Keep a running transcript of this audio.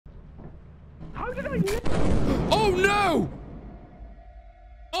Oh, no!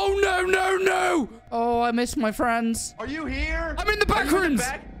 Oh, no, no, no! Oh, I miss my friends. Are you here? I'm in the back rooms.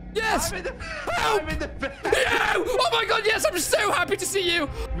 Yes! I'm in the back. Yeah! Oh my god, yes! I'm so happy to see you!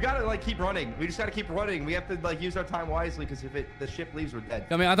 We gotta like keep running. We just gotta keep running. We have to like use our time wisely because if the ship leaves, we're dead.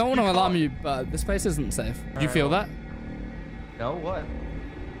 I mean, I don't want to alarm you, but this place isn't safe. Do you feel that? No, what?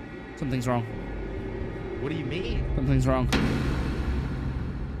 Something's wrong. What do you mean? Something's wrong.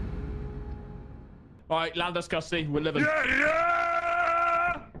 All right, land us, Custody. We're living.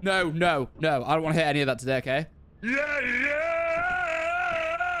 Yeah! No, no, no. I don't want to hear any of that today, okay? Yeah!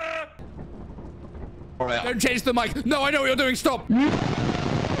 Right. Don't change the mic. No, I know what you're doing. Stop.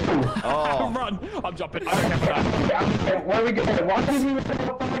 Oh. Run. I'm jumping. I don't care for that. Where are we going? Why did we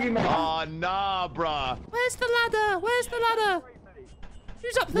Oh, nah, bruh. Where's the ladder? Where's the ladder?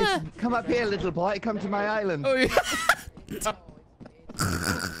 Who's up there? Listen, come up here, little boy. Come to my island. Oh, yeah.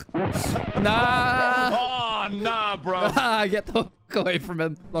 Nah. Oh, nah, bro. Get the fuck away from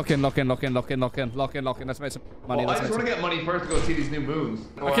him. Lock in, lock in, lock in, lock in, lock in, lock in, lock in. Let's make some money. I just want to get money first to go see these new moons.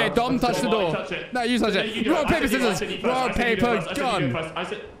 Okay, Dom, touch the door. No, you touch it. Rock, paper, scissors. Rock, paper, gun. I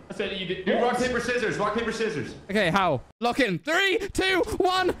said you did. Rock, paper, scissors. Rock, paper, scissors. Okay, how? Lock in. 3, 2,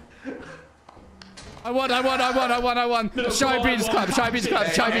 1. I won. Shy Beach Club. Shy Beach Club.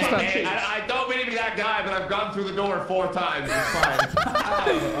 Shy Beach Club. I don't mean to be that guy, but I've gone through the door 4 times. It's fine.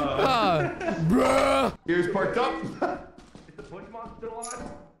 Bruh. Here's parked up. Is the push mod still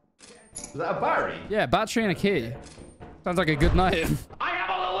on? Is that a battery? Yeah, battery and a key. Sounds like a good night. I have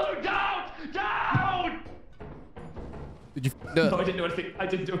all the loot. Don't. Did you do it? No, I didn't do anything. I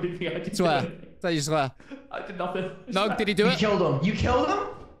didn't do anything. I didn't Swear. do anything. Say you swear. I did nothing. No, did he do it? You killed him. You killed him?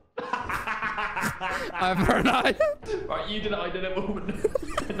 I've heard I. Right, you did it. I did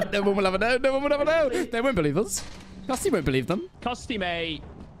it. No one will ever know. No one will ever know. They won't believe us. Custody won't believe them. Custody, mate.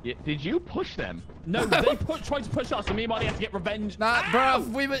 Yeah, did you push them? No, they tried to push us, and me and Marty had to get revenge. Nah,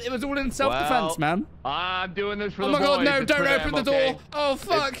 bruv, it was all in self-defense, man. I'm doing this for Oh the my god, boys. no, It's don't for open them, the okay? door. Oh,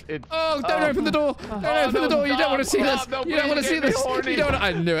 fuck. It's- Don't open the door. Don't open the door. You don't want to see this. no, You don't want to see please this. get me You don't want to...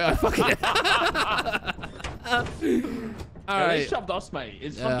 I knew it. I fucking... All They right. shoved us, mate.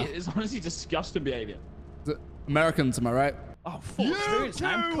 It's fucking, it's honestly disgusting behavior. Americans, am I right? Oh, full experience,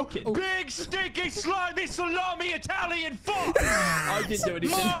 man. Cooking. Big, stinky, slimy, salami Italian fuck! I didn't do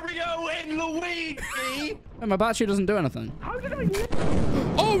anything. Mario and Luigi! Oh, my battery doesn't do anything. How did I...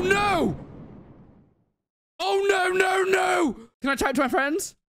 Oh, no! Oh, no, no, no! Can I type to my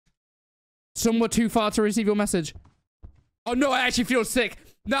friends? Some were too far to receive your message. Oh, no, I actually feel sick.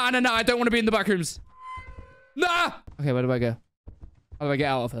 Nah, I don't want to be in the back rooms. Nah! Okay, where do I go? How do I get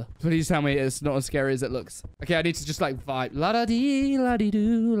out of her? Please tell me it's not as scary as it looks. Okay, I need to just like vibe. La-da-dee,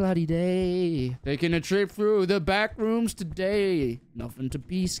 la-dee-doo, la-dee-day. Taking a trip through the back rooms today. Nothing to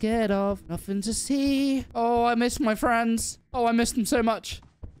be scared of. Nothing to see. Oh, I miss my friends. Oh, I miss them so much.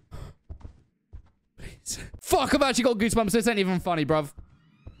 Please. Fuck, I've actually got goosebumps. This ain't even funny, bruv.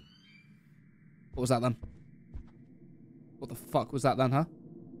 What was that then? What the fuck was that then, huh?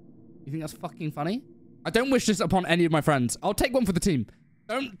 You think that's fucking funny? I don't wish this upon any of my friends. I'll take one for the team.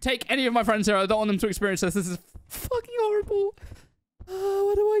 Don't take any of my friends here. I don't want them to experience this. This is fucking horrible. Oh,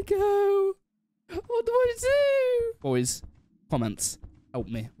 where do I go? What do I do? Boys, comments. Help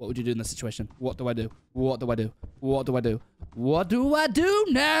me. What would you do in this situation? What do I do? What do I do? What do I do? What do I do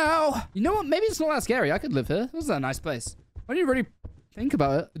now? You know what? Maybe it's not that scary. I could live here. This is a nice place. When you really think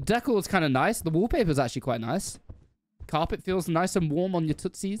about it, the decor is kind of nice. The wallpaper is actually quite nice. Carpet feels nice and warm on your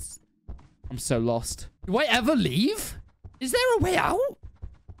tootsies. I'm so lost. Do I ever leave? Is there a way out?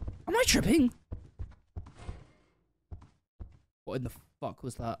 Am I tripping? What in the fuck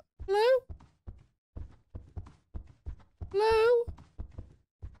was that? Hello? Hello?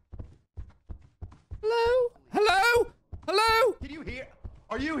 Hello? Hello? Hello? Can you hear?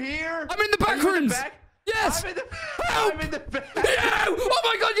 Are you here? I'm in the back rooms. Yes. I'm in the back. Yeah! Oh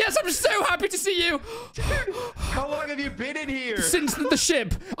my god, yes, I'm so happy to see you. How long have you been in here? Since the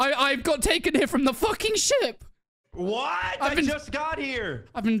ship. I've got taken here from the fucking ship. What? I just got here.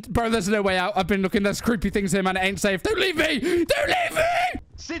 Bro, there's no way out. I've been looking. There's creepy things here, man. It ain't safe. Don't leave me. Don't leave me.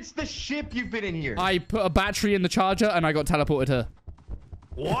 Since the ship you've been in here. I put a battery in the charger and I got teleported here.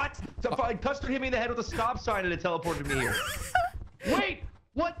 What? So Custer hit me in the head with a stop sign and it teleported me here. Wait,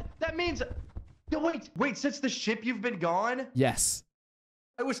 what? That means... No, wait, since the ship you've been gone? Yes.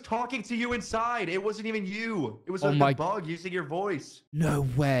 I was talking to you inside. It wasn't even you. It was a bug using your voice. No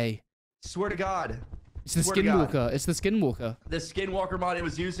way. Swear to God. It's the Skinwalker. It's the Skinwalker. The Skinwalker mod, it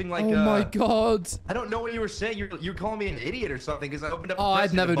was using like oh my god. I don't know what you were saying. You're calling me an idiot or something because I opened up Oh,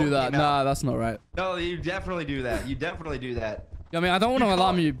 I'd never do that. Nah, that's not right. No, you definitely do that. You definitely do that. I mean, I don't want to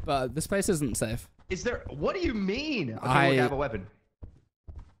alarm you, but this place isn't safe. Is there? What do you mean? Okay, look, I have a weapon.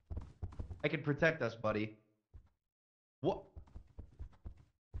 I can protect us, buddy. What?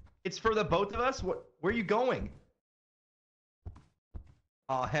 It's for the both of us? What? Where are you going?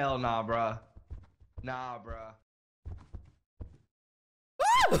 Oh, hell nah, bruh. Nah, bruh.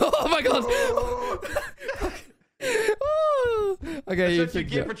 Oh my god! Okay, That's what you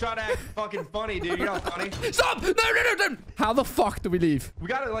get for trying to act fucking funny, dude. You're not funny. Stop! No! How the fuck do we leave? We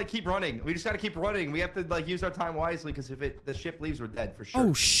gotta like keep running. We just gotta keep running. We have to like use our time wisely because if the ship leaves, we're dead for sure.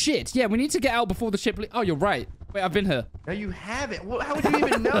 Oh shit! Yeah, we need to get out before the ship. Oh, you're right. Wait, I've been here. No, you haven't. Well, how would you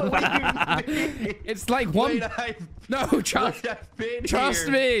even know? What do you mean? It's like one. Wait, no, trust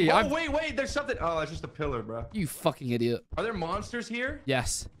here. me. Oh wait. There's something. Oh, it's just a pillar, bro. You fucking idiot. Are there monsters here?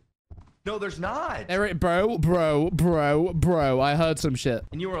 Yes. No, there's not. Bro. I heard some shit.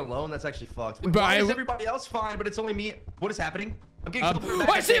 And you were alone? That's actually fucked. Wait, why is everybody else fine, but it's only me? What is happening? I'm getting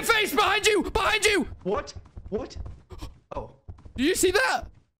I see a face behind you! Behind you! What? Oh. Do you see that?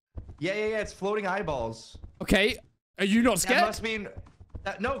 Yeah. It's floating eyeballs. Okay. Are you not scared? That must mean...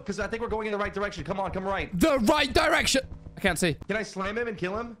 no, because I think we're going in the right direction. Come right. The right direction! I can't see. Can I slam him and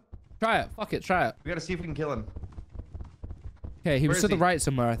kill him? Try it. Fuck it. Try it. We gotta see if we can kill him. Okay, he was to the right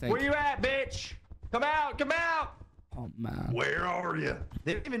somewhere, I think. Where you at, bitch? Come out! Oh, man. Where are you?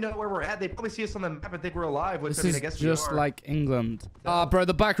 They don't even know where we're at. They probably see us on the map and think we're alive. Which, This is I guess just like England. Bro,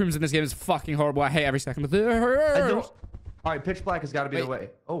 the back rooms in this game is fucking horrible. I hate every second of it. All right, pitch black has got to be the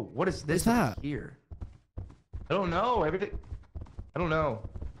way. Oh, what is this here? I don't know. I don't know.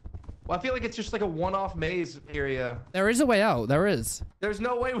 Well, I feel like it's just like a one-off maze area. There is a way out. There is. There's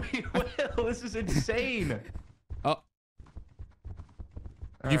no way we will. This is insane. Oh.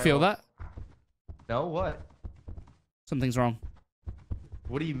 Did you feel that? No, what? Something's wrong.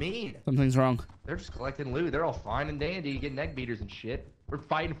 What do you mean? Something's wrong. They're just collecting loot. They're all fine and dandy, getting egg beaters and shit. We're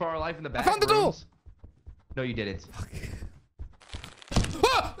fighting for our life in the back. I found the door! No, you didn't. Fuck.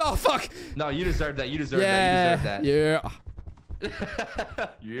 Oh, fuck! No, you deserve that. You deserve that. You deserve that. Yeah.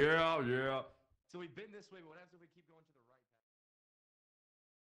 Yeah. So we've been this way, but what happens if we keep going to the right?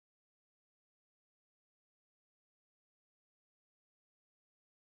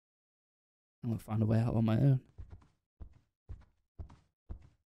 I'm gonna find a way out on my own.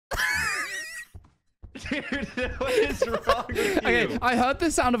 Dude, what is wrong with you? Okay, I heard the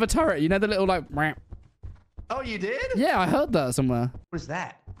sound of a turret. You know the little like... Oh, you did? Yeah, I heard that somewhere. What is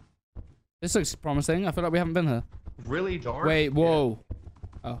that? This looks promising. I feel like we haven't been here. Really dark? Wait, whoa.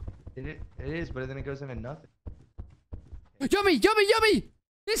 Yeah. Oh. It is, but then it goes into nothing. Yummy!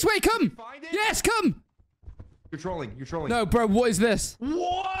 This way, come! Find it? Yes, come! You're trolling. No, bro, what is this?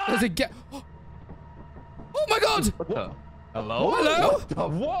 What? There's a Oh my god! What the? Hello?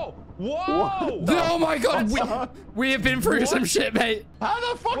 Hello? Whoa! Oh my god! We have been through some shit, mate. How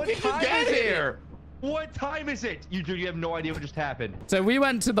the fuck did you get here? What time is it? You have no idea what just happened. So we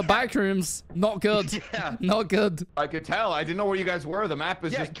went to the back rooms. Not good. Yeah. Not good. I could tell. I didn't know where you guys were. The map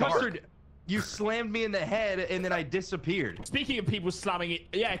is just dark. Custard, you slammed me in the head and then I disappeared. Speaking of people slamming it,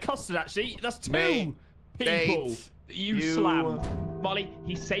 yeah, Custard actually. That's two Mate, people that you slammed. Molly,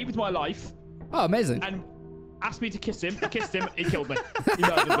 he saved my life Oh, amazing. and asked me to kiss him. I kissed him. He killed me. He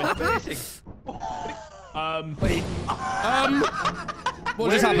murdered me. Amazing. Wait. What just Where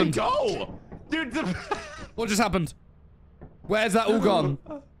did he happened? go? Dude, What just happened? Where's that all gone?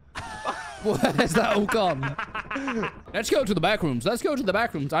 Where's that all gone? Let's go to the back rooms. I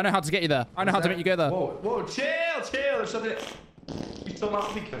know how to get you there. I know how to make you go there. Whoa, chill. There's something. You still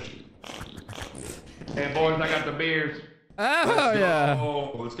not be cushy. Hey, boys, I got the beers. Oh, yeah.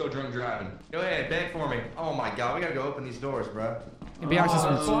 Oh, let's go drunk driving. Go ahead, beg for me. Oh my god, we gotta go open these doors, bro. Be access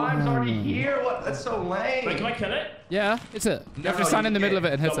The slime's already here. What? That's so lame. Wait, can I kill it? Yeah, it's it. You have to No, stand in the you middle of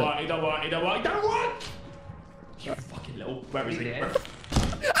it and hit Don't it. worry, don't worry. You fucking little... Where is he?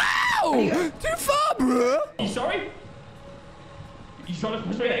 Ow! Too far, bro! You sorry? You trying to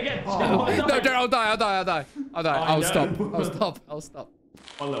push me again? No, I'll die. I'll stop.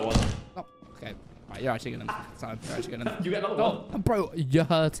 One little one. Oh, okay. Right, you're actually gonna... You get another one? Oh, bro, you're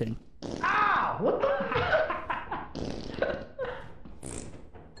hurting. Ah! What the?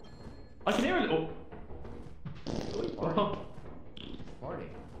 I can hear a little... Party.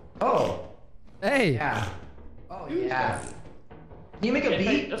 Oh. Hey. Yeah. Oh, yeah. Can you make a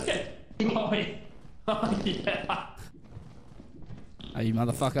Hey, beat? let's get... Oh, yeah. Oh, yeah. Are you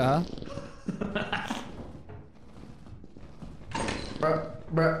motherfucker, huh? Bruh.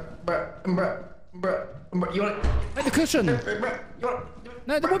 You want it? Make the cushion. You want it?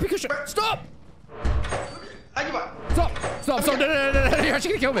 No, the whoopee cushion. Stop! I give up. Stop. No. You're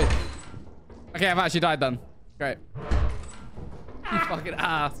actually gonna kill me. Okay, I've actually died then. Great. You fucking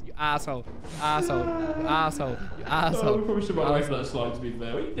ass. You asshole. You asshole. You asshole. You asshole. Oh, we probably should run away from that slide, to be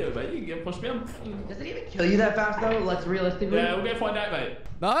fair. What are you doing, mate? You can get push me on. Does it even kill you that fast, though? Let's realistically. Yeah, we'll go find out, mate.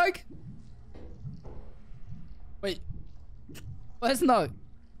 Nog? Wait. Where's Nog?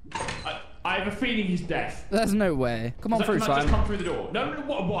 I have a feeling he's deaf. There's no way. Come on through, Can I just Simon. come through the door? No,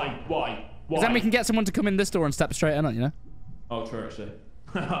 what? Why? Why? Because then we can get someone to come in this door and step straight in it, you know? Oh, true, actually.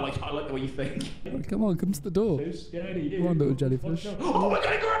 I like the way you think. Come on, come to the door. So scared of you. Come on, little jellyfish. Oh my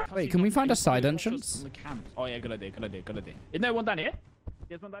god, Wait, can we find a side entrance? Oh yeah, good idea, good idea, good idea. Is there one down here?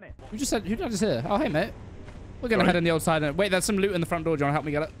 There's one down here. Who just said, who did I just hear? Oh, hey, mate. We're going to head in the old side. Wait, there's some loot in the front door. Do you want to help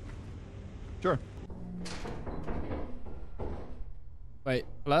me get it? Sure. Wait,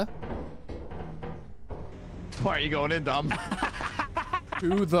 hello? Why are you going in, Dom?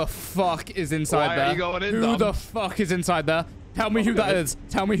 Who the fuck is inside Why there? are you going in, Who Dom? the fuck is inside there? Tell me who that is.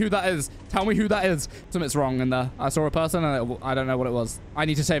 Tell me who that is. Tell me who that is. Something's wrong in there. I saw a person and I don't know what it was. I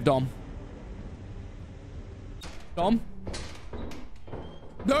need to save Dom. Dom?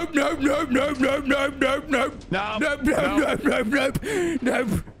 Nope, nope, nope, nope, nope, nope, nope, nope. No. Nope, nope, nope, nope, nope, nope.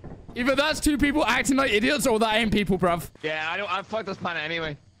 Either that's two people acting like idiots or that ain't people, bruv. Yeah, I fucked this planet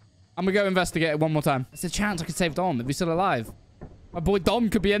anyway. I'm gonna go investigate it one more time. There's a chance I could save Dom if he's still alive. My boy Dom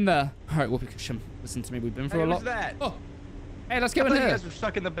could be in there. All right, whoopee cushion. Listen to me. We've been through a lot. Who's that? Oh. Hey, let's go I in thought you here. guys were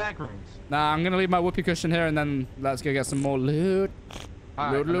stuck in the back rooms. Nah, I'm gonna leave my whoopee cushion here and then let's go get some more loot. All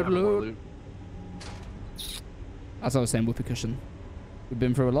right, Loot, I'm gonna have more loot. As I was saying, whoopee cushion. We've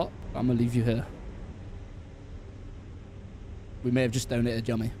been through a lot. But I'm gonna leave you here. We may have just donated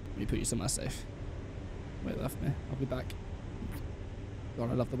Yummy. Let me put you somewhere safe. Wait, left me. I'll be back. God,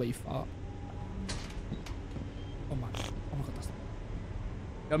 I love the way you fart. Oh my god, that's...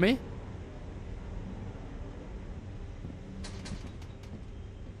 Yummy?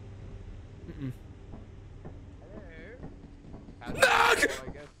 Nog!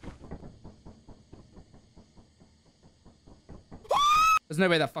 There's no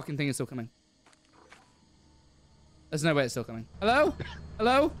way that fucking thing is still coming. There's no way it's still coming. Hello?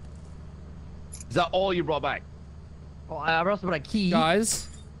 Hello? Is that all you brought back? Oh, I also put a key. Guys,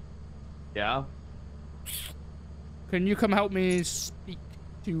 Yeah. can you come help me speak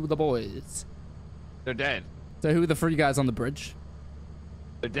to the boys? They're dead. So who are the three guys on the bridge?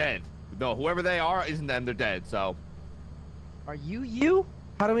 They're dead. No, whoever they are isn't them. They're dead. So. Are you you?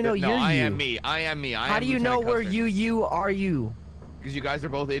 How do we know No, you're I you? am me. I am me. How do you know where you are you? Because you guys are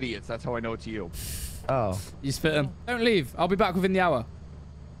both idiots. That's how I know it's you. Oh. You spit him. Don't leave. I'll be back within the hour.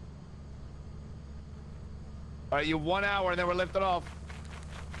 All right, you 1 hour and then we're lifting off.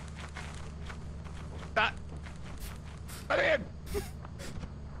 That. In.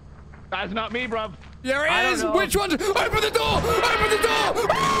 That's not me, bruv. Here it is. Which one? Open the door. Open the door.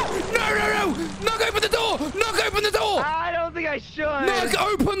 Ah! No, no, no. Knock open the door. Knock open the door. I don't think I should. Knock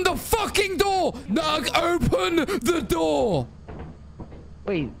open the fucking door. Knock open the door.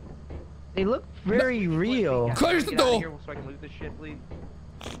 Wait. They look very real. Close the Get out of door. here so I can loot this shit, please.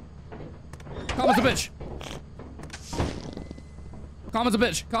 Calm as a bitch. Calm as a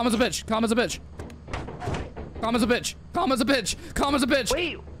bitch. Calm as a bitch. Calm as a bitch. Calm as a bitch. Calm as a bitch. Calm as a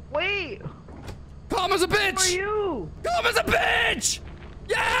bitch. Wait. Calm as a Who are bitch. you? Calm as a bitch.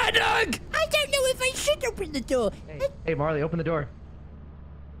 Yeah, Doug. I don't know if I should open the door. Hey, Marley, open the door.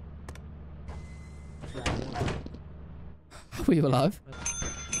 Were you alive?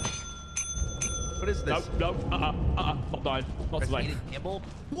 What is this? No, not dying. Not today.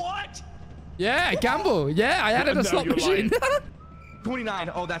 What? Yeah, gamble. Yeah, I added a No, slot you're machine.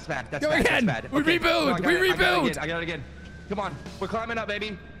 29. Oh, that's bad. That's Go bad. again. That's bad. We Okay. rebuild. No, I got We it. I got it rebuild. again. I got it again. Come on. We're climbing up,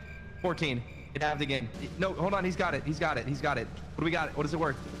 baby. 14. It halved again. No, hold on. He's got it. He's got it. He's got it. What do we got? What is it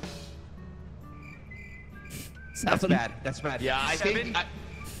worth? That's 7. bad. That's bad. Yeah, I 7. think.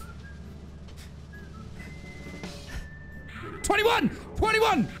 21.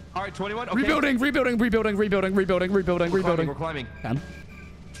 21. All right, 21. Okay. Rebuilding. Rebuilding. Rebuilding. Rebuilding. Rebuilding. Rebuilding. Rebuilding. We're climbing. 10.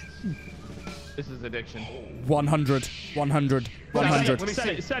 This is addiction. 100. 100. 100. Let me Sell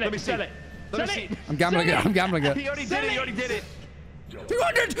see. it, sell Let it, me see. sell it. Let me Sell see. it. I'm gambling it. I'm gambling it. He already did it. He already did it.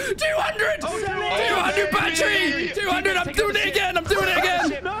 200. 200. 200 200 battery. 200. I'm doing it again. I'm doing it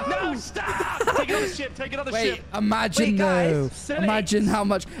again. No, stop. Take another ship. Take another Wait, ship. imagine Wait, guys, though. sell it. Imagine how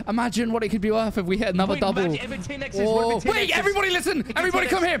much. Imagine what it could be worth if we hit another double. Imagine every 10Xs. Oh, What if it wait, 10Xs? everybody listen. Everybody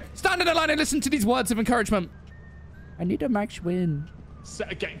come 10X. here. Stand in a line and listen to these words of encouragement. I need a max win. Sell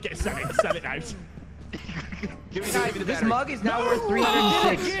it out. Give me Guys, the this battery. mug is now worth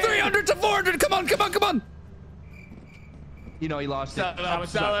 306. 300 to 400. Come on, come on, come on. You know he lost it. Sell it up.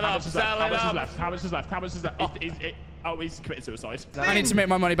 Sell it up. Sell it up. How much is left? How much is left? Oh. Oh, he's committed suicide. I need to make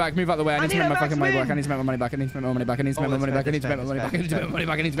my money back. Move out the way. I need to make my fucking money back. I need to make my money back. I need to make my money back. I need to make my money back. I need to make my money back. I need to make my money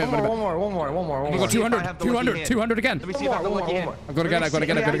back. I need to make my money back. One more. We got 200, 200, 200 again. Let me see if I have the lucky hand. I've got to get it. I've got to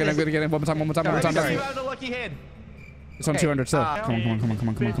get it. I've got to get it. I've got to get it. One more time. One more time. One more time. Let me see if I have the lucky hand. It's on 200 still. Come on, come on, come on, come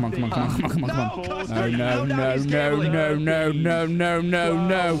on, come on, come on, come on, come on, come on, come on. No, no, no, no, no, no, no, no,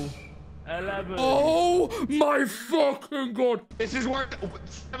 no. 11. Oh my fucking god. This is worth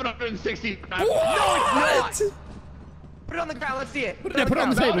 760. What? Put it on the ground. Let's see it. Yeah, put it on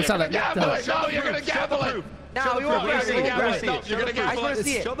the table. Sell it. Gamble it. No, you're gonna gamble it. No, we won't gamble it. You're gonna gamble it.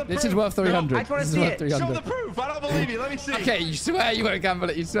 Show the proof. This is worth 300. I just wanna This is see worth it. 300. Show the proof. I don't believe you. Let me see. Okay, you swear you won't gamble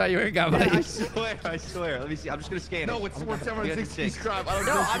it. You swear you won't gamble I it. swear. I swear. Let me see. I'm just gonna scan it. No, it's worth 760. Subscribe. I don't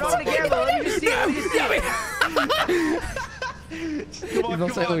No, know. I'm not gonna gamble. Let me just see it. Let me just see it. Come on, You've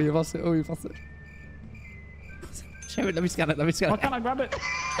lost come it. Oh, on. you've lost it. Oh, you've lost it. Show it. Let me scan it. Let me scan Why it. can't I grab it?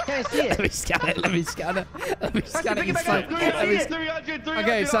 Can I see it? Let me scan it. Let me scan it. Let me scan it. You psych. Let me 300.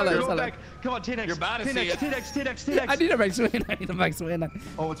 Okay, sell it, sell it. Come on, 10x. You're about to see it. 10x. I need a max win. I need a max win.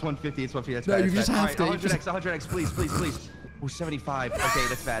 Oh, it's 150. It's 150. That's No, bad. you That's just bad. have to. All You right, just- 100x, please. Oh, 75. Okay,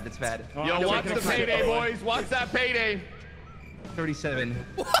 that's bad. That's bad. Yo, what's the payday, boys? What's that payday? 37.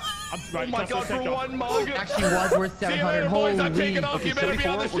 Right, Oh my god, for one mug. Actually was worth See you 700. later, boys. I'm Holy. taking off. You better be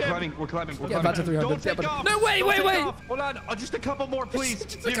on the 74. ship. We're climbing. Get back to 300. Don't Get take back- off. No, wait, Don't wait, take wait. off. Hold on. Just a couple more,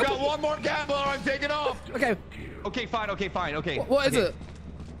 please. You've got one more gambler. I'm taking off. Okay. Okay, fine. Okay. What is Okay. it?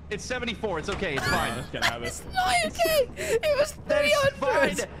 It's 74. It's okay. It's fine. Let's get out of this. No, okay. It was It's fine.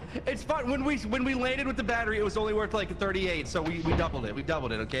 300. It's fine. When we landed with the battery, it was only worth like 38. So we doubled it. We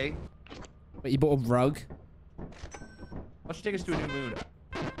doubled it. Okay. Wait, you bought a rug? Why don't you take us to a new moon?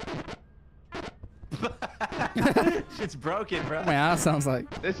 It's broken, bro. Wait, that sounds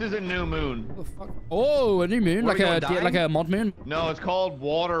like. This is a new moon. What the fuck? Oh, a new moon, Where we going, like a mod moon. No, it's called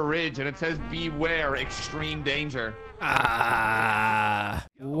Water Ridge, and it says beware extreme danger. Ah,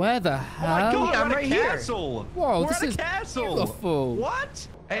 where the Oh hell? my god, I'm we're right at a here. castle. Whoa, we're this at a is castle. beautiful. What?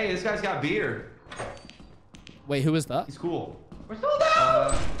 Hey, this guy's got beer. Wait, who is that? He's cool. We're sold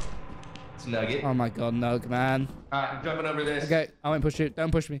out. It's Nugget. Oh my god, no, man. Alright, I'm jumping over this. Okay, I won't push you.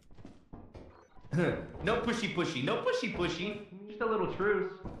 Don't push me. No pushy. No pushy. Just a little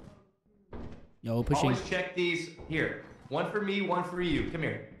truce. Yo, pushing. Always check these. Here. One for me, one for you. Come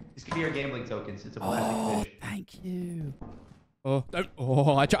here. These can be your gambling tokens. It's a plastic fish. Thank you. Oh, don't.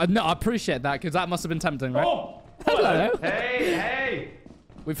 Oh, no, I appreciate that because that must have been tempting, right? Oh! Hello. Hey!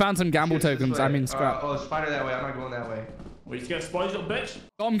 We found some gamble Shoot this tokens. way. I mean, scrap. Oh, spider that way. I'm not going that way. Well, you just get a sponge, little bitch.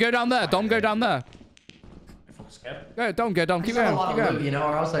 Dom, go down there. Dom, go down there. I'm fucking scared. Go, Dom, go, Dom. Keep There's going. a lot Keep of loot, going. you know,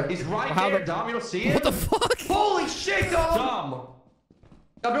 or else I. He's right How there, the- Dom. You don't see it? What the fuck? Holy shit, Dom!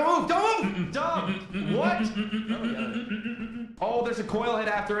 Dom, don't move! Dom! What? Oh, there's a coil head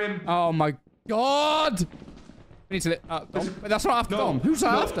after him. Oh my god! We need to. Dom. Wait, that's not after Dom. Who's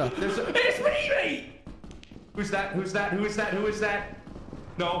that after? It's me! Who's that? Who is that?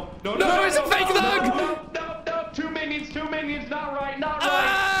 No, it's a fake thug! No, two minions, not right.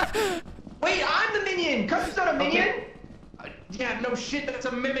 Ah! Wait, I'm the minion. Custom's not a minion. Okay. Yeah, no shit, that's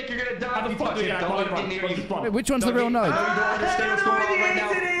a mimic. You're gonna die How if the you fuck touch do it. you Don't let it run? get near What's you. the front? Wait, which one's the real I node? know you don't understand what's going on right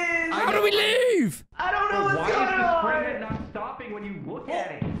now. How do we leave? I don't know what's Why going is the on. sprint head not stopping when you look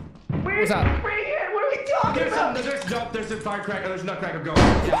at it? Where's What's that? Spring Head? What are we talking about? There's a firecracker. There's a nutcracker going.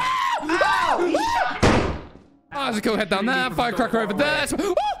 Ow! He shot me. Oh, there's a go head down there. Firecracker over there.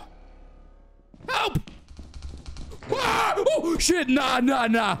 Oh! Help! Ah! Oh, shit. Nah.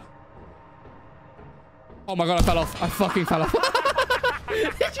 Oh my god, I fell off. I fucking fell off.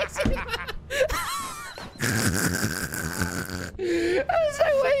 Did you see that? That's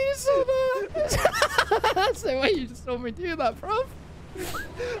no way you saw that. That's no way you just saw me do that, bro.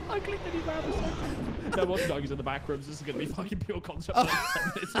 I clicked any bad. There was nuggets in the back rooms. This is going to be fucking pure concept.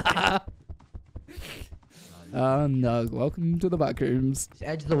 Oh no, welcome to the back rooms.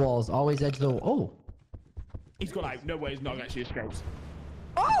 Edge the walls. Always edge the. Oh. He's got out. No way his nog actually escapes.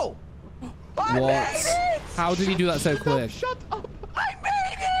 Oh! I What? made it! How did he do that so quick? Shut up! I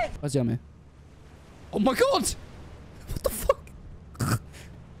made it! Where's Yummy? Oh my god! What the fuck?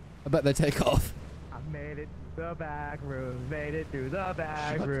 I bet they take off. I made it to the back room. Made it to the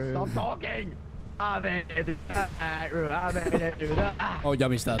back room. Stop talking! I made it to the back room. I made it to the. Oh,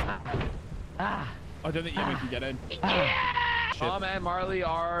 Yummy's dead. Ah. I don't think Yummy can get in. Tom and Marley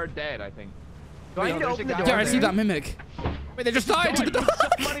are dead, I think. Do I need to open the door? Yeah, I see that mimic. Wait, they just died to the dog.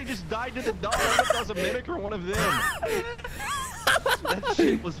 Somebody just died to the dog. I don't know if that was a mimic or one of them. That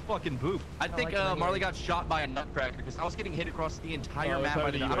shit was fucking poop. I think Marley got shot by a nutcracker because I was getting hit across the entire Oh, map by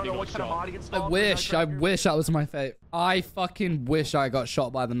the you I don't already know got what kind of shot. audience. I wish that was my fate. I fucking wish I got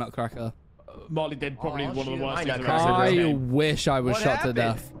shot by the nutcracker. Morley did probably one of the worst things I've I ever seen. wish I was What shot happened? to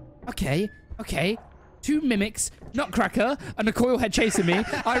death. Okay, okay. 2 mimics, Nutcracker, and a coil head chasing me.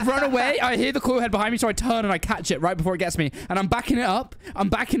 I run away. I hear the coil head behind me, so I turn and I catch it right before it gets me. And I'm backing it up.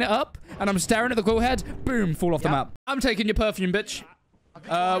 And I'm staring at the coil head. Boom, fall off the map. I'm taking your perfume, bitch.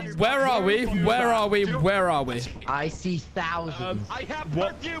 Where are we? Where are we? Where are we? I see thousands. I have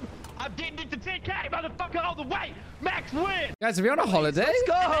perfume. I'm getting it to 10K, motherfucker, all the way. Max win. Guys, are we on a holiday? Let's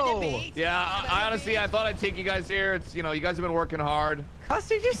go. Yeah, I honestly, I thought I'd take you guys here. It's, you know, you guys have been working hard.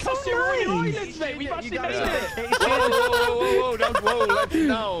 Custer, you're so You're nice. islands, mate. We've actually got made it. it.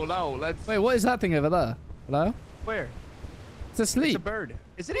 Whoa, let's. Wait, what is that thing over there? Hello? Where? It's asleep. It's a bird.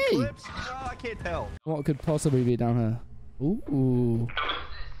 Is it Hey. Eclipse? Oh, I can't tell. What could possibly be down here? Ooh.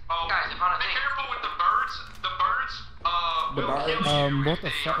 Oh, guys, be careful with the birds. The birds, will kill you. What the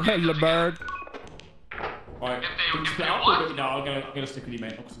fuck? Hey, the bird. Alright, If split they up what? or no, I'm gonna stick with you,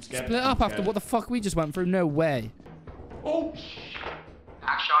 mate. Because I'm scared. Split up after what the fuck we just went through? No way. Oh!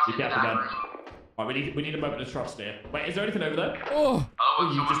 Back shots Be into careful, that man. room. Alright, we need a moment of trust here. Wait, is there anything over there? Oh.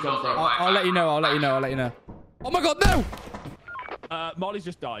 Oh, you've just gone for it. I'll let you know. I'll let you know. I'll let you know. Oh my god, no! Marley's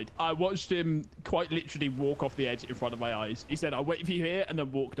just died. I watched him quite literally walk off the edge in front of my eyes. He said, I'll wait for you here, and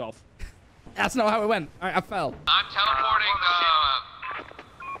then walked off. That's not how it went. I fell. I'm teleporting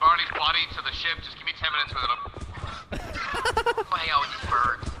Barney's body to the ship. Just give me 10 minutes with him. Hang out with these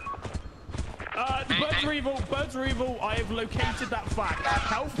birds. The birds are evil. Birds are evil. I have located that fact.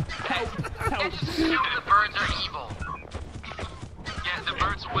 Help, help, help. Just assume the birds are evil. Yeah, the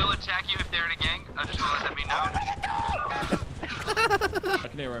birds will attack you if they're in a gang. Just let that be known. I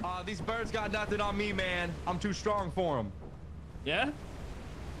can hear him. These birds got nothing on me, man. I'm too strong for them. Yeah?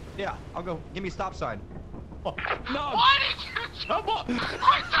 Yeah, I'll go. Give me a stop sign. No. Why did you teleport? Quick,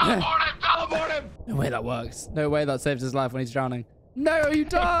 teleport him! Teleport him! No way that works. No way that saves his life when he's drowning. No, you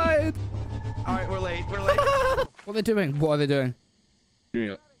died! All right, we're late. We're late. What are they doing? What are they doing?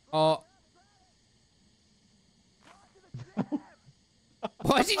 Yeah. Oh.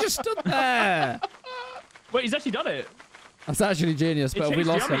 Why has he just stood there? Wait, he's actually done it. That's actually genius, but It we changed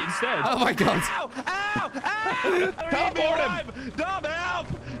lost the him. army instead. Oh my god. Ow! Ow! Ow! Teleport him! Dumb help!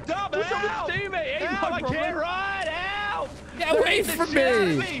 Dumb What's help! wrong with you, mate? Ain't Help! my I problem. can't run! Help! Get away from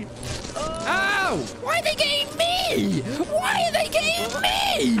me! me! Ow! Why are they getting me? Why are they getting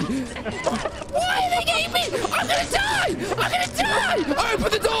me? Why are they getting me? I'm gonna die! I'm gonna die! Open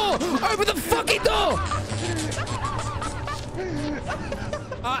the door! Open the fucking door!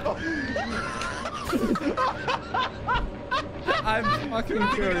 I'm fucking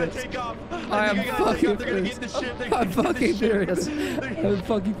furious. Take off. I am fucking They're gonna furious. get the ship. They're I'm gonna get the fucking ship. furious. I'm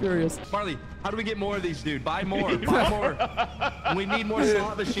fucking furious. Marley, how do we get more of these, dude? Buy more. Buy more. We need more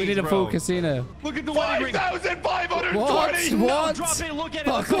slot machines, We need a bro. full casino. Look at the wedding ring. 5,520! What? No, What? drop it. Look at it.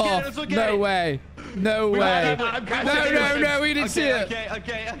 Fuck Let's look at it. off. Let's look at No it. way. No way. No, we didn't see it.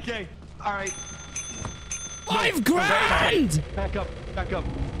 Okay. All right. $5 grand! Back up.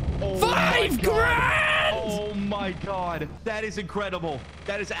 Oh $5 my God. grand! Oh my god. That is incredible.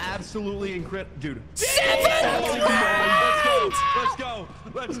 That is absolutely incredible. Dude. $7 grand!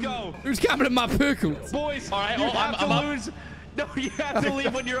 Let's go. Who's coming in my pickles? Boys, All right, you I'm have to up. lose. No, you have to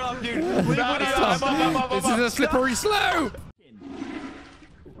leave when you're up, dude. Leave when you're up. I'm up. This is a slippery slope!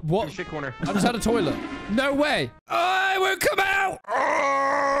 What? Shit corner. I just had a toilet. No way. I won't come out!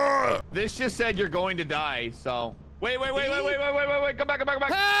 This just said you're going to die, so. Wait. Come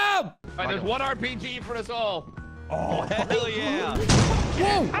back. Help! All right, there's one RPG for us all. Oh, hell yeah.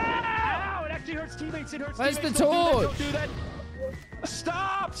 Whoa! Ow! It actually hurts teammates. It hurts Where's the teammates. Don't torch? do that.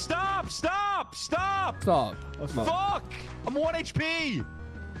 Stop. Stop. Fuck. I'm 1 HP.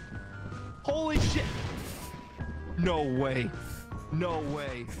 Holy shit. No way.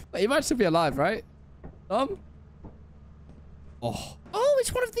 Wait, you might still be alive, right? Oh,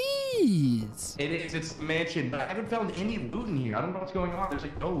 it's one of these. It is. It's mansion. I haven't found any loot in here. I don't know what's going on. There's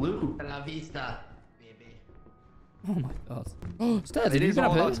like no loot. La vista, baby. Oh my god. Oh, Stairs, It have you is been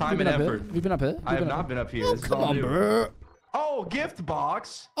all up here? about time Have you been and up here? effort. Have you been up here? I have not been up here. Oh, This is come all on, new. bro. Oh, gift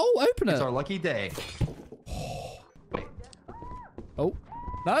box. Oh, open it. It's our lucky day. Oh,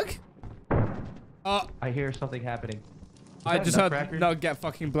 Nug? I hear something happening. I that just heard Nutcracker? Nug get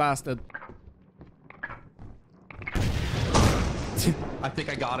fucking blasted. I think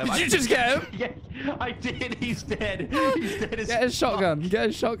I got him. Did you just get him? Yeah, I did. He's dead. He's dead as Get his shotgun. Get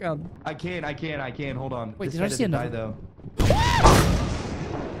his shotgun. I can. Hold on. Wait, This did I guy see doesn't die, another?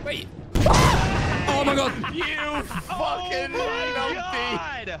 though. Wait. Oh my god. You fucking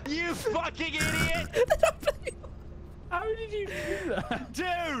God! You fucking idiot! How did you do that?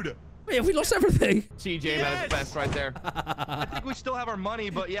 Dude! Wait, have we lost everything? CJ at his best right there. I think we still have our money,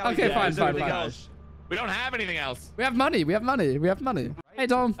 but yeah. Okay, we fine. We don't have anything else. We have money. Hey,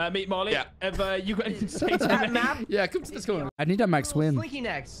 Dom. Meet Morley. Yeah. Have you got anything to say to That me? map? Yeah, come to this corner. I need a max win. Slinky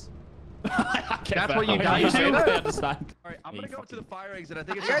necks. That's what you I guys do. understand. All right, I'm gonna go up to the fire exit. I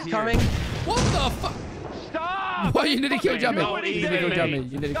think it's You guys up here. coming? What the fuck? Stop! What, you nearly killed Fucking Jummy? do what he You nearly did. killed Jummy.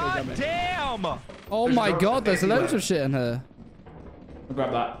 You nearly killed God Jummy. damn! Oh my god, there's loads of shit in here. I'll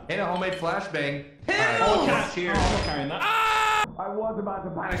grab that. And a homemade flashbang. Oh, Cheers. I'm not carrying that. I was about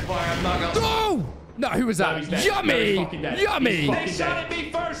to panic fire. I'm not gonna. Oh! No, who was that? he's dead. Yummy! No, he's fucking dead. Yummy! He's fucking They shot at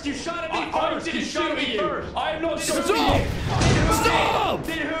me first. You shot at me I first. didn't You shot shoot at me you. first. I am not shooting Stop! you. Stop!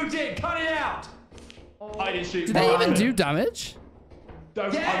 Did who did? Cut it out. I didn't shoot. Did they even do damage?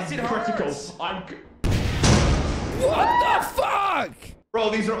 Don't, Yes, I'm it critical. hurts. What the fuck?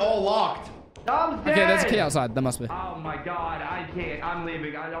 Bro, these are all locked. Dom's dead. Okay, there's a key outside. There must be. Oh my god, I can't. I'm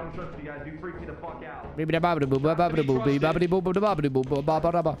leaving. I don't trust you guys. You freak me the fuck out.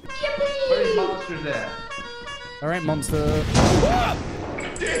 Where's monsters at? There ain't monster.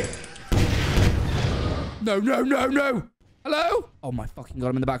 No. Hello? Oh my fucking god,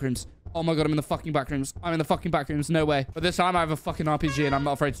 I'm in the back rooms. Oh my god, I'm in the fucking back rooms. I'm in the fucking back rooms. No way. But this time I have a fucking RPG and I'm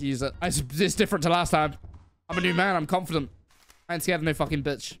not afraid to use it. It's different to last time. I'm a new man. I'm confident. I ain't scared of no fucking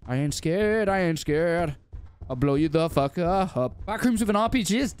bitch. I ain't scared. I'll blow you the fuck up. Backrooms with an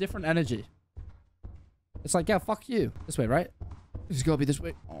RPG is different energy. It's like, yeah, fuck you. This way, right? This has got to be this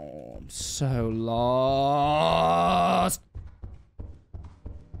way. Oh, I'm so lost.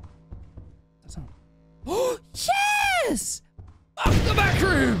 That's not... Oh, yes! Fuck the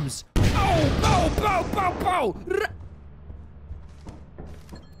backrooms! Bow!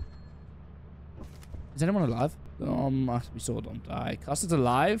 Is anyone alive? We saw Dom die. Custard's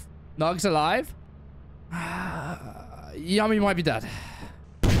alive. Nug's alive. Yummy might be dead.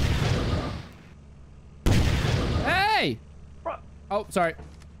 Hey! Oh, sorry.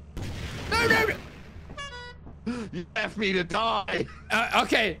 No! You left me to die.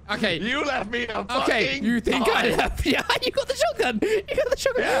 Okay. You left me to fucking Okay, you think die. I left? Yeah, you got the shotgun.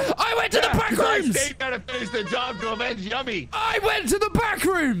 Yeah. I went to the back I rooms. stayed there to finish the job to avenge Yummy. I went to the back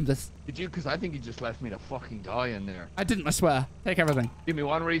room. Did you? Because I think you just left me to fucking die in there. I didn't, I swear. Take everything. Give me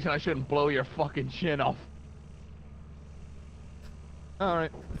one reason I shouldn't blow your fucking chin off. All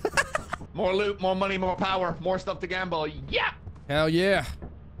right. More loot, more money, more power, more stuff to gamble. Yeah. Hell yeah.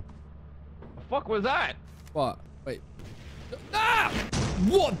 The fuck was that? What? Wait. Ah!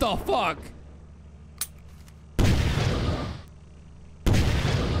 What the fuck?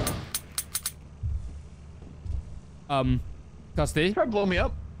 Custody? Try to blow me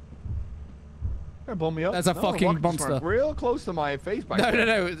up. Try to blow me up. There's a No, fucking rocket just monster. went real close to my face back there.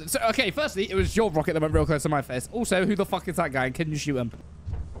 No. So, okay, firstly, it was your rocket that went real close to my face. Also, who the fuck is that guy? Can you shoot him?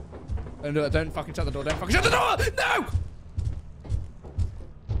 Don't do it. Don't fucking shut the door. Don't fucking shut the door! No!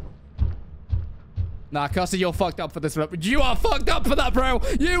 Nah, Custody, you're fucked up for this. You are fucked up for that, bro.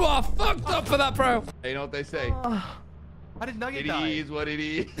 You are fucked up for that, bro. Hey, you know what they say? How did Nugget It die? is what it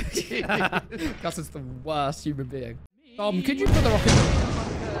is. Custer's the worst human being. Could you put the rocket?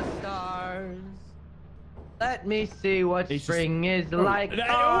 Stars. Let me see what spring is like.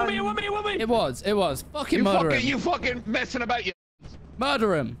 One minute. It was. Fucking You murder fucking, him. you fucking messing about you.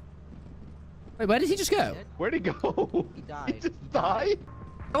 Murder him. Wait, where did he just go? Where'd he go? He died. He just died?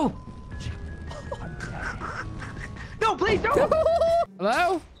 Oh. No, please don't.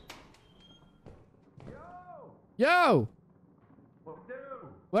 Hello? Yo!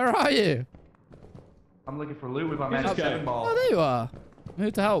 Where are you? I'm looking for loot with my Who's magic this guy? 7 ball. Oh, there you are. I'm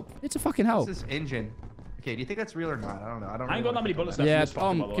here to help. It's a fucking help. What's this engine? Okay, do you think that's real or not? I don't know. I don't I ain't got that many bullets left. Yeah, in this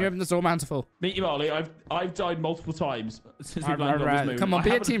fucking, by the can you way. open this door, manful? Meet you, Morley. I've died multiple times since we landed on this moon. Come on, I be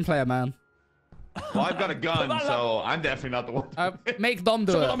a haven't- team player, man. Well, I've got a gun, so I'm definitely not the one. Make Dom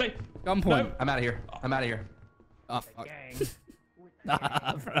do Someone on it. me. Gunpoint. I'm out of here. Oh, fuck. Nah,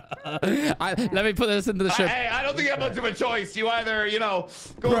 bro. Let me put this into the ship. Hey, I don't think you have much of a choice. You either, go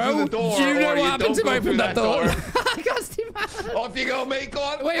Bro, through the door, do you know or what happens don't if I go through open that door? Custody, man. Off you go, make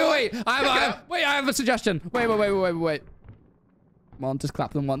one. Wait. I have a suggestion. Wait. Come on, just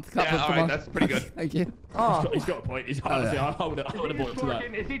clap them once. Clap Yeah, them, all come right, on. that's pretty good. Thank you. He's got a point. He's honestly, yeah. I would have bought it to that.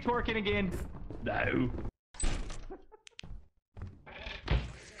 Is he twerking again? No.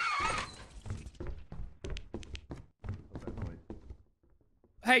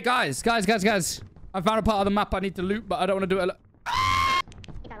 Hey, guys. I found a part of the map I need to loot, but I don't want to do it.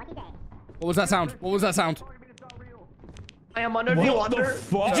 What was that sound? I am under the What the water.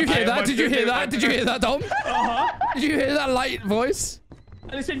 fuck? Did you hear that? Did you hear that, Dom? Did you hear that light voice?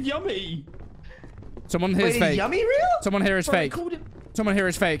 And it said yummy. Someone here is Wait, fake. is Yummy real? Someone here is Bro, I fake. called it. Someone here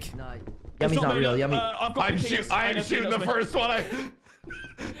is fake. Nah, Yummy's not real. Yummy. I'm shooting the first one.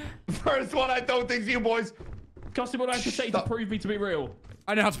 First one I don't think's you boys. Custom, what I have to say to prove me to be real.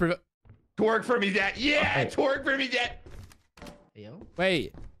 I know how to prove it. Twerk for me, Dad. Yeah, twerk for me, Dad.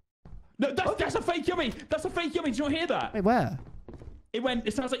 Wait. No, that's a fake Yummy. That's a fake Yummy. Did you not hear that? Wait, where?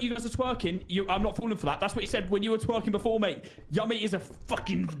 It sounds like you guys are twerking. I'm not falling for that. That's what he said when you were twerking before, mate. Yummy is a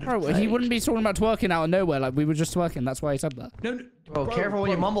fucking... Bro, he wouldn't be talking about twerking out of nowhere. Like, we were just twerking. That's why he said that. No, bro, careful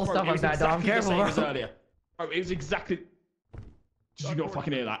when you mumble stuff like that, Dom. Careful, bro. Earlier. Bro, it was exactly... Did you not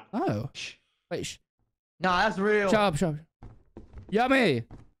fucking hear that? Oh. Wait, Nah, that's real. Shut up. Yummy.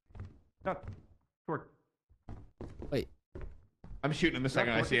 No, twerk. Wait. I'm shooting him the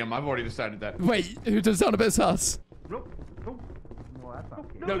second I see him. I've already decided that. Wait, who does sound a bit sus?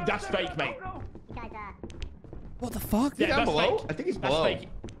 No, that's fake, mate. What the fuck? Yeah, Down that's below? fake. I think he's That's below. fake.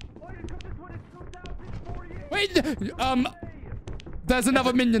 Wait, there's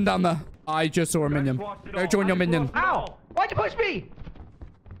another minion down there. I just saw a minion. Go join your minion. Ow! Why'd you push me?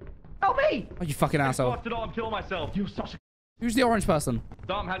 Help me! Oh, you fucking I asshole. lost it all. I'm killing myself. You're such a... Who's the orange person?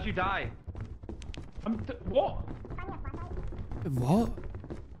 Dom, how'd you die? What? What?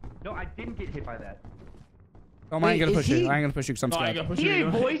 No, I didn't get hit by that. Oh, I ain't gonna Wait, push is you. he- I ain't gonna push you because I'm No, I ain't scared. gonna push Is he you.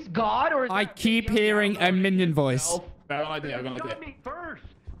 a voice god or is I that- keep hearing a minion voice. No idea. I'm gonna Shot get... me first.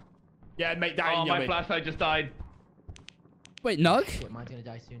 Yeah, mate, that Oh, ain't my Yummy. flashlight just died. Wait, Nug? Wait, mine's gonna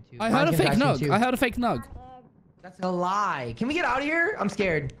die soon too. I heard a Mine's fake gonna die Nug. soon, too. I heard a fake Nug. That's a lie. Can we get out of here? I'm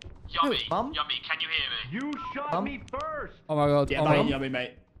scared. Yummy, Mum? Yummy, can you hear me? You shot me first. Oh my god. Yeah, Oh that ain't my, Yummy,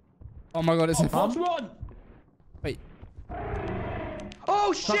 mate. oh my god, it's a... What's wrong? Wait.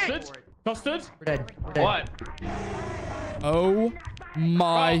 Oh shit! Custard? Custard? We're dead. We're dead. What? Oh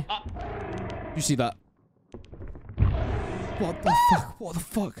my... Oh, You see that? What the fuck? What the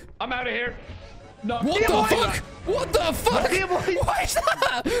fuck? I'm out of here. no. What the fuck? What the fuck? Dear boy. What is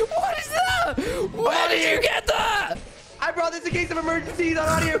that? What is that? Where did you get that? I brought this in case of emergencies. I'm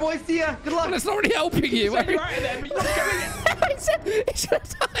out of here, boys. See ya. Good luck. Well, it's not really helping you. You're right there, but you're not going in. He should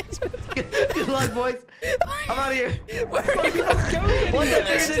have died. Good luck, boys. I'm out of here. Where are you going? Once I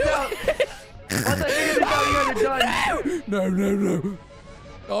figure this out, you guys are done. No.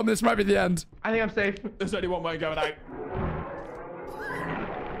 Oh, this might be the end. I think I'm safe. There's only one way going out.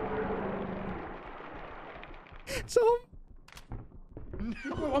 Tom?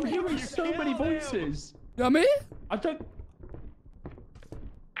 Bro, I'm hearing so many voices. Yummy? I don't...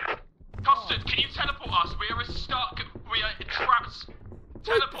 Custard, can you teleport us? We are stuck. We are trapped.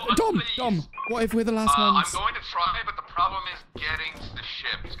 Teleport us, please. Dom, what if we're the last I'm ones? going to try, but the problem is getting to the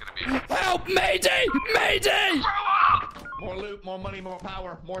ship. It's going to be... Help! Mayday! Mayday! Grow up! More loot, more money, more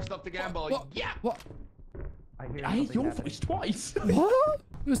power, more stuff to gamble. What? Yeah. What? I hear I hate something your happening. voice twice. What?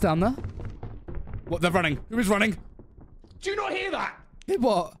 Who's down there? What? They're running. Who is running? Do you not hear that? Hey,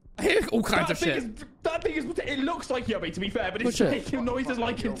 what? I hear all kinds of shit. That thing is... It looks like Yummy, to be fair, but it's What's it? making noises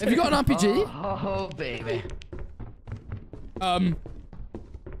like it. Have you got an RPG? Oh, baby.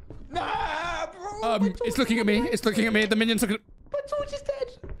 Nah, bro. It's looking at me. It's looking at me. The minion's looking. My torch is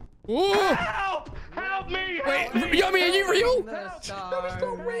dead. Ooh! Help! Help me! Help me! Yummy, are you real? No, it's not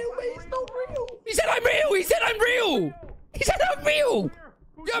real, mate. It's not real. He said I'm real. He said I'm real. He said I'm real.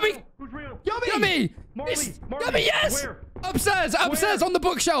 Yummy, Who's real? Yummy. Morley, It's- Morley, Yummy, yes. where? Upstairs, on the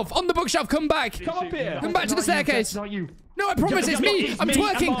bookshelf. On the bookshelf. Come back. Come up here. Come back to the staircase. That's not you. No, I promise it's me. It's I'm me and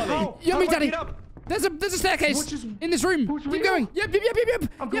twerking. Morley. Yummy, How do I daddy. get up? There's a staircase in this room. Who's Keep real? going. Yep.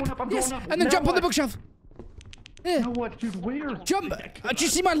 I'm going up, I'm yes. going up. And then Now jump on the what? bookshelf. Here. Now what, dude? Where? Jump. Do you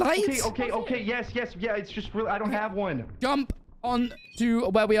see my lights? Okay. Yes. Yeah, it's just real. I don't have one. Jump on to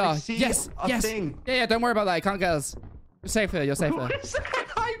where we are. see Yes. a thing. Yeah. Don't worry about that. It can't get us. You're safe here. You're safe here. What is that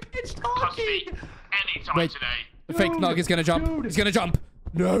high-pitched Custard, talking? anytime Wait. today. The fake Nog is gonna jump. Dude. He's gonna jump.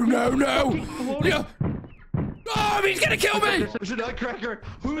 No. Yeah. Oh, he's gonna kill me. There's a nutcracker.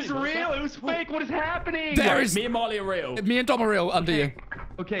 Who's real? Who's fake? What is happening? There is Me and Marley are real. me and Dom are real under you.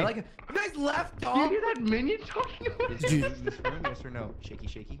 Okay. I like it. You guys left, Do you Tom. hear that minion talking about? Did you- this room? Yes or no?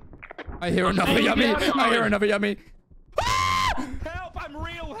 Shaky. I hear another yummy. I hear another yummy. Help, I'm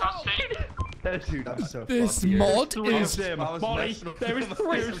real. Help. That dude, I'm so This fucked here. mod Three of is. them. Molly, there is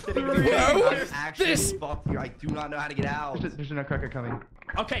three. No. I'm actually This. fucked here. I do not know how to get out. There's a nutcracker coming.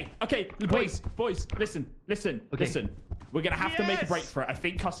 Okay, boys, listen. We're gonna have to make a break for it. I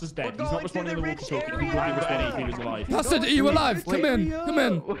think Custer's dead. He's not responding to the walkie-talkie. He wouldn't respond if he was alive. Custard, are you alive? Come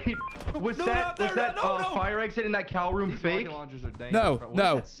in. Wait, was that fire exit in that cow room fake?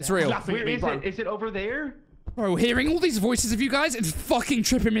 No, it's real. Laughing Where at me, is bro. it? Is it over there? Bro, hearing all these voices of you guys, it's fucking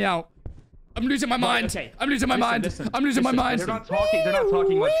tripping me out. I'm losing my mind. Okay. I'm losing my mind. I'm losing my mind. They're not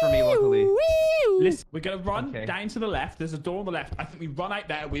talking much for me, luckily. Listen, we're gonna run down to the left. There's a door on the left. I think we run out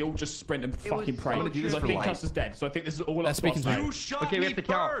there. We all just sprint and fucking pray. Because I think Custer's dead. So I think this is all up to us now. Okay, we have to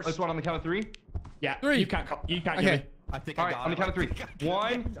count. Let's one on the count of 3. Yeah. 3. You can't give me. I think All right, on the count of 3.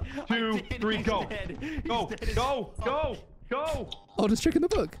 1, 2, 3, go. Go. Oldest trick in the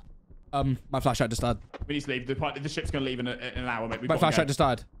book. My flashlight just died. We need to leave. The ship's gonna leave in an hour, mate. My flashlight just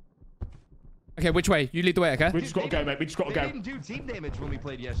died. Okay, which way? You lead the way, okay? We just gotta go, mate. We just gotta go. They didn't do team damage when we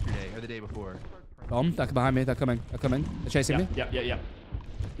played yesterday or the day before. They're behind me. They're coming. They're chasing me. Yeah.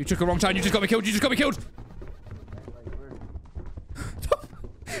 You took a wrong turn. You just got me killed.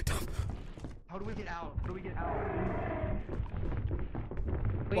 How do we get out?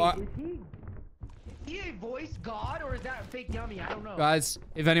 Wait, What? is he a voice god or is that fake yummy? I don't know. Guys,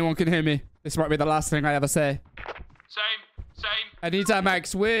 if anyone can hear me, this might be the last thing I ever say. Same. Anytime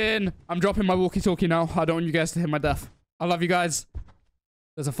Max win. I'm dropping my walkie-talkie now. I don't want you guys to hear my death. I love you guys.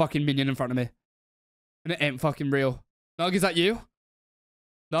 There's a fucking minion in front of me. And it ain't fucking real. Nug, is that you?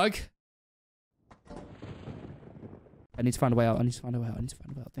 Nug? I need to find a way out.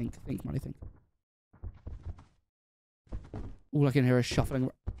 Think, money, think. All I can hear is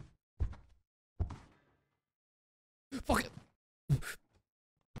shuffling. Fuck it.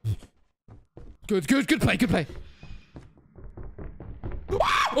 Good play.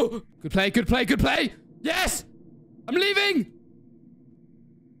 Oh, good play. Yes! I'm leaving!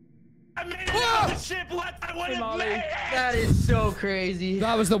 I made it out of the ship. What? I would have made it. That is so crazy.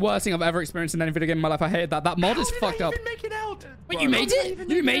 That was the worst thing I've ever experienced in any video game in my life. I hated that. That mod is fucked up. Make it out. Wait, you made it?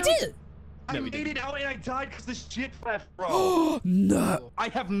 You made it? I made it out and I died because the shit left, bro. No. I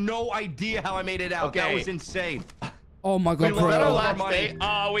have no idea how I made it out. Okay. That was insane. Oh my god, We lost our bro. last day.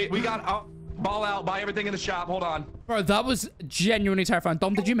 We got ball out, buy everything in the shop. Hold on. Bro, that was genuinely terrifying.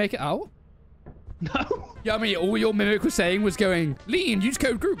 Dom, did you make it out? No. Yeah, I mean, all your mimic was saying was going, Lean, use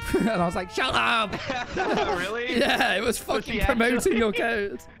code group. And I was like, shut up. Really? Yeah, it was fucking promoting your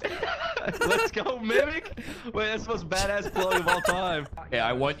code. Let's go, Mimic. Wait, that's the most badass plug of all time. Okay,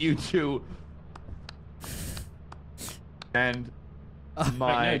 I want you to. And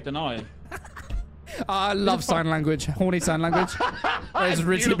my. No, deny. I love sign language. Horny sign language. There's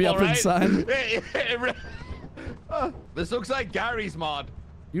originally be up inside. This looks like Gary's mod.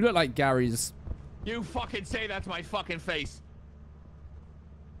 You look like Gary's. You fucking say that to my fucking face.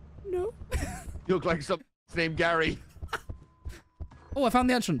 No. You look like some named Gary. Oh, I found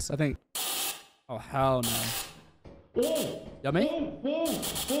the entrance, I think. Oh, hell no. Whoa. Yummy? Whoa.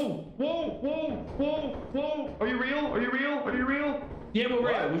 Are you real? Yeah, we're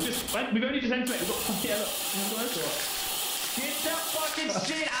real. We've only just entered it. We've got to fuck it up. Get that fucking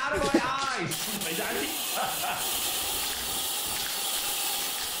shit out of my eyes. Exactly.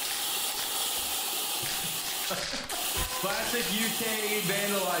 Classic UK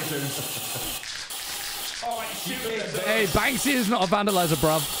vandalizers. Oh, shoot. Hey, Banksy is not a vandalizer,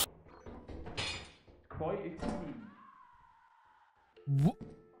 bruv. Quite.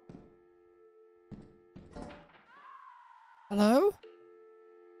 Hello?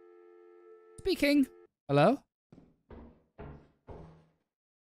 Speaking. Hello?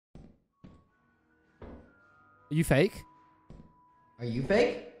 Are you fake? Are you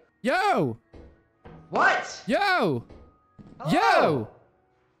fake? Yo! What? Yo! Hello?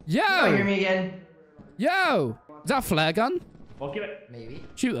 Yo! Can you hear me again? Yo! Is that a flare gun? I'll give it. Maybe.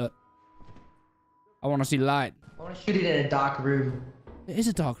 Shoot it. I want to see light. I want to shoot it in a dark room. It is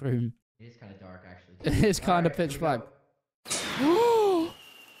a dark room. It is kind of dark, actually. It is kind of pitch black.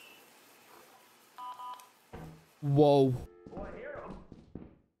 Whoa!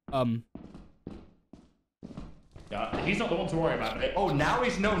 Yeah, he's not the one to worry about it. Oh, now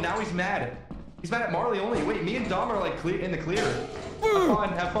he's mad. He's mad at Morley only. Wait, me and Dom are like in the clear.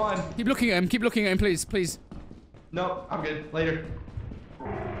 Have fun. Keep looking at him. Keep looking at him, please. No, I'm good. Later.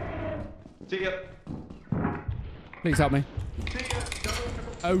 See ya. Please help me.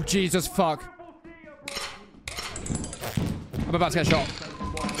 Oh, Jesus, fuck. I'm about to get shot.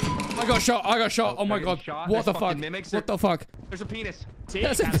 I got shot. Oh my god. What the fuck? What the fuck? There's a penis. See,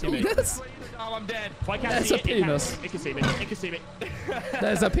 There's a penis. Oh, I'm dead. If I can't There's see a penis. It can see me. It can see me.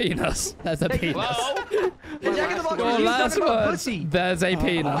 There's a penis. There's a penis. Your last words. There's a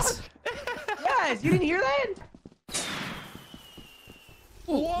penis. Yes, you didn't hear that?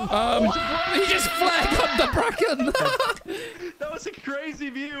 He just flagged up the bracken. That was a crazy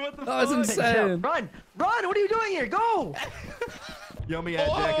view. What the fuck? That was insane. Run! What are you doing here? Go! Yummy had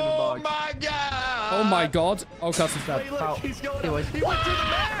Jack in the box. My God! Oh my god. Oh, Custer's dead. Wait, look, he's going. Anyways. He went to the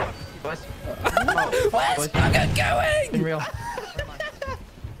map. Where's Bugger going? In real.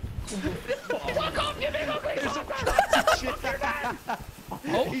 Fuck off, you big ugly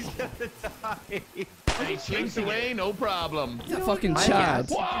Oh, he's gonna die. He slinks away, no problem. That fucking Chad.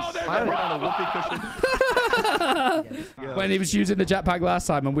 Whoa, there's I a was on a whoopee cushion. When he was using the jetpack last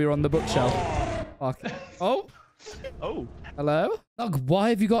time and we were on the bookshelf. Fuck. Oh. Oh. Hello? Doug, why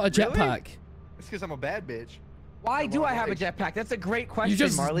have you got a jetpack? It's because I'm a bad bitch. Why do I have a jetpack? That's a great question, You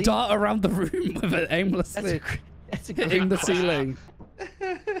just Marley. dart around the room with it aimlessly. That's a great Hitting the ceiling.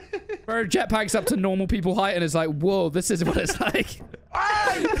 Bro, jetpacks up to normal people height and it's like, whoa, this is what it's like.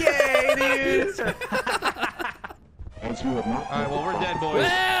 I'm gay, dude. Alright, well, we're dead, boys.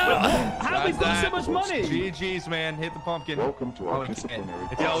 How have we got so much money? GG's, man. Hit the pumpkin. Welcome to our It's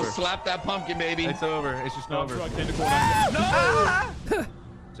Yo, over. slap that pumpkin, baby. It's over. It's just over. No!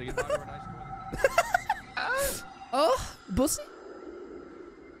 So you thought we were nice. Oh, pussy.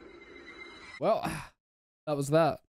 Well, that was that.